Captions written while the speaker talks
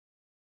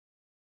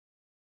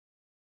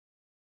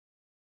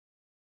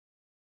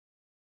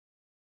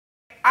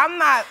I'm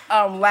not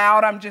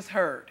loud, I'm just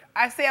heard.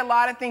 I say a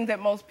lot of things that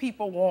most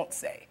people won't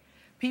say.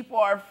 People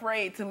are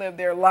afraid to live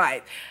their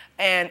life.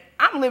 And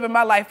I'm living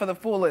my life for the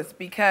fullest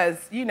because,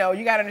 you know,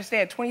 you gotta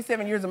understand,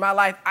 27 years of my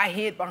life, I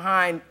hid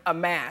behind a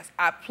mask.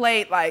 I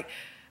played like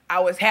I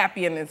was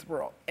happy in this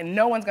world. And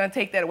no one's gonna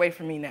take that away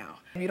from me now.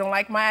 If you don't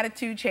like my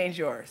attitude, change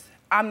yours.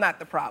 I'm not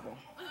the problem.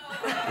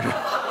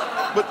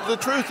 But the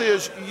truth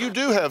is, you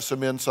do have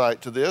some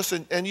insight to this,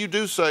 and you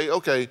do say,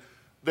 okay,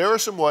 there are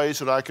some ways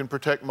that I can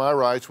protect my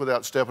rights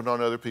without stepping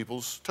on other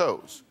people's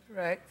toes.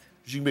 Correct.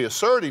 You can be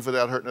assertive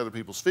without hurting other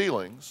people's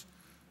feelings,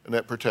 and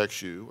that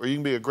protects you. Or you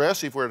can be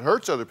aggressive where it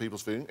hurts other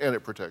people's feelings, and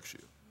it protects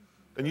you.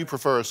 And you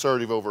prefer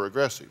assertive over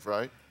aggressive,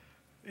 right?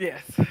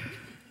 Yes.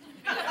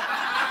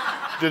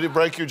 Did it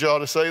break your jaw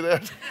to say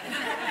that?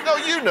 No,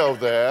 you know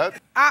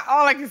that.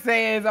 All I can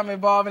say is I'm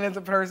evolving as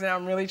a person.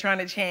 I'm really trying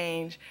to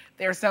change.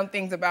 There are some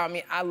things about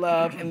me I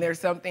love, and there's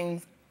some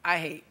things I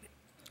hate.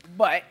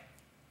 But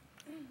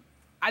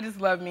I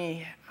just love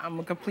me. I'm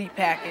a complete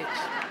package.